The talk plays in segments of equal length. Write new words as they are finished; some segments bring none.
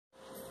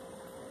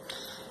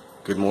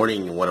Good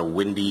morning. What a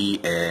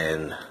windy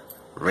and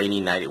rainy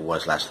night it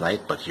was last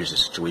night, but here's the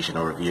situation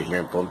overview here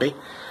in Pohnpei.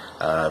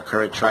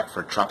 Current track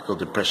for Tropical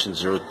Depression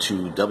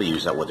 02W,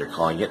 is that what they're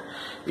calling it,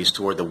 is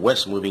toward the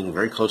west, moving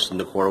very close to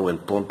Nuku'oro in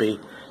Pohnpei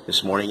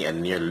this morning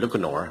and near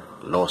Lucanor,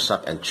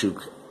 Loisap, and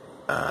Chuk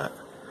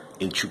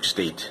in Chuk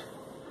State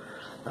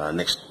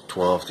next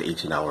 12 to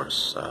 18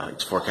 hours.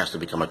 It's forecast to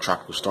become a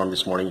tropical storm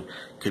this morning.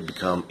 Could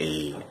become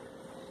a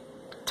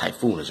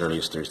typhoon as early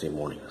as Thursday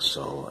morning.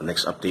 So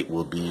next update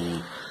will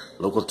be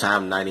local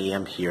time 9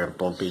 a.m. here in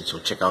Pohnpei. So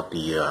check out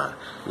the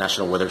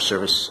National Weather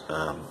Service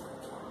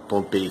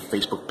Pohnpei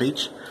Facebook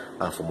page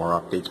for more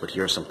updates. But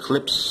here are some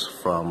clips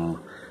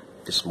from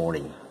this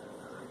morning.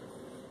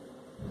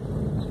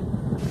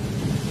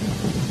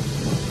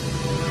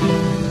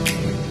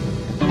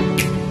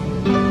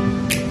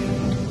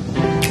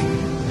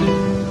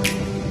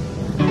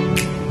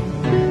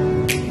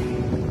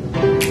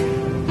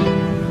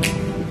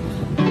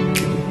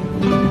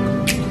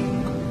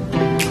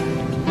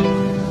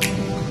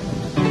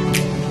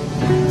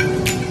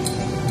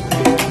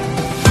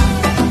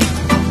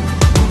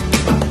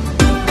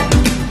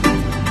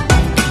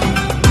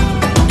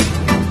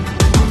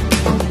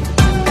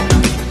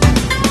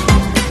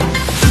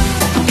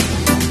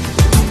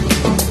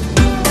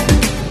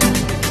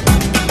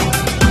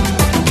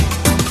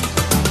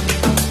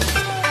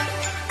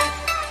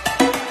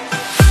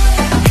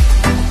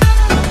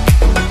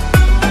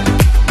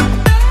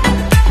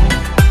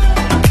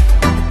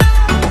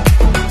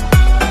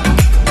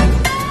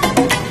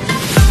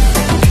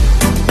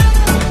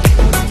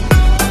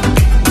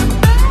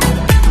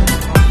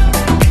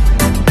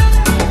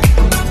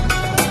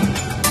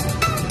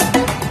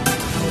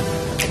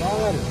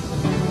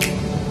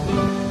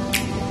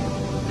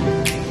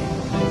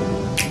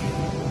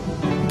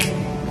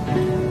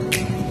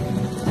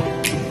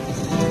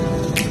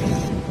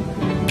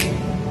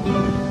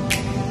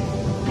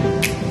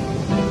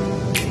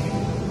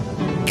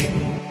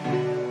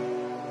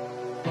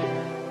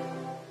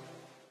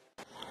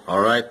 All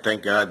right,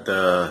 thank God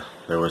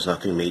there was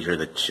nothing major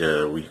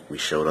that we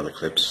showed on the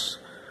clips,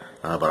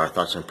 but our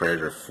thoughts and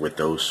prayers are with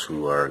those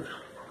who are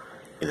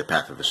in the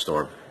path of the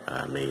storm.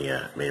 May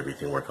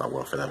everything work out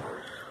well for them.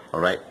 All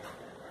right.